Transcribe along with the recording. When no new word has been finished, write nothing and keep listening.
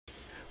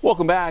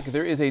Welcome back.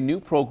 There is a new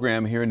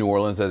program here in New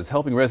Orleans that is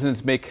helping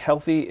residents make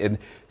healthy and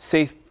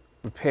safe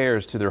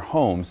repairs to their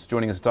homes.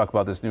 Joining us to talk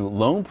about this new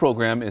loan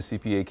program is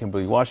CPA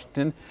Kemberley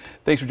Washington.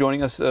 Thanks for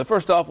joining us.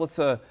 First off, let's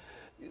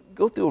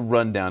go through a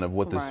rundown of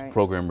what this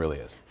program really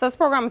is. So this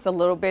program is a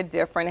little bit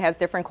different. It has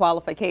different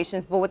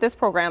qualifications, but what this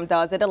program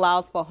does, it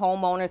allows for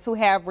homeowners who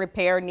have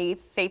repair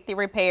needs, safety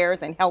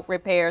repairs and health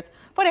repairs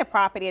for their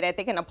property, that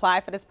they can apply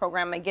for this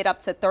program and get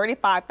up to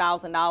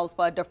 $35,000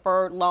 for a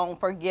deferred loan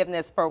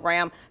forgiveness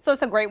program. So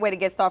it's a great way to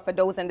get started for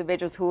those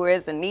individuals who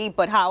is in need.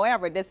 But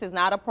however, this is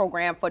not a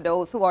program for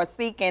those who are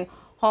seeking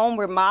home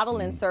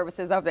remodeling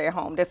services of their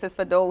home. This is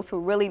for those who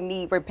really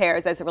need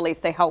repairs as it relates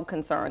to health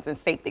concerns and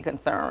safety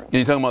concerns. And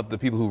you're talking about the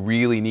people who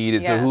really need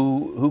it. Yes. So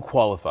who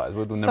qualifies?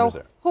 What are the numbers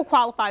there? Who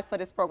qualifies for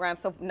this program?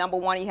 So number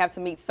one, you have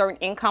to meet certain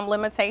income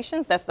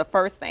limitations. That's the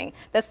first thing.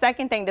 The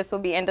second thing, this will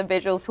be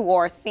individuals who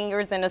are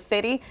seniors in the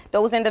city.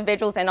 Those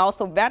individuals, and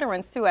also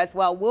veterans too as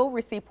well, will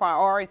receive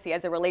priority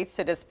as it relates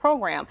to this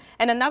program.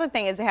 And another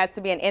thing is it has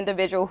to be an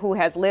individual who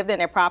has lived in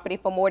their property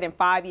for more than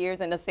 5 years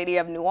in the city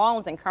of New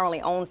Orleans and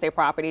currently owns their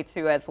property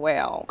too as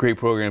well. Great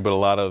program, but a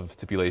lot of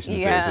stipulations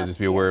there, so just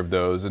be aware of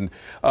those. And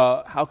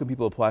how can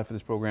people apply for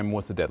this program, and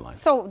what's the deadline?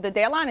 So the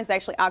deadline is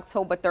actually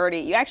October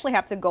 30th. You actually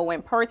have to go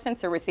in person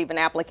to receive an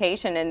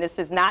application, and this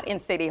is not in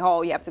City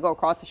Hall. You have to go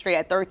across the street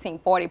at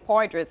 1340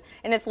 Poydras,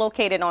 and it's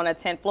located on the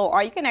 10th floor.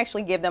 Or you can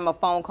actually give them a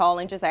phone call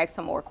and just ask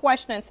some more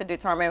questions to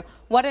determine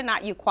whether or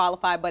not you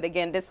qualify. But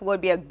again, this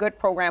would be a good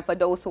program for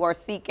those who are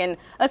seeking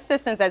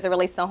assistance as it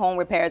relates to home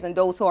repairs and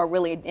those who are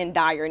really in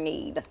dire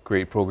need.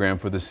 Great program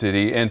for the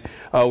city. And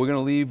we're going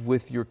to leave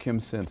with your Kim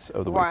Sense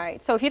of the week.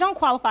 Right. So if you don't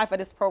qualify for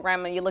this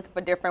program and you're looking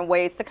for different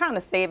ways to kind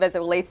of save as it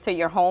relates to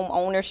your home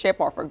ownership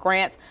or for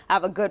grants, I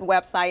have a good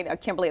website,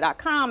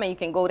 Kemberley.com, and you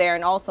can go there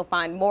and also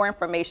find more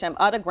information of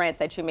other grants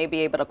that you may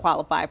be able to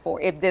qualify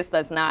for if this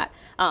does not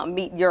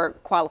meet your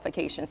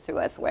qualifications too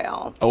as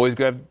well. Always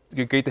great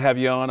to have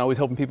you on, always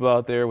helping people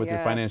out there with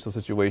their financial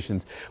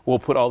situations. We'll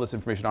put all this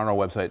information on our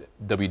website,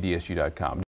 WDSU.com.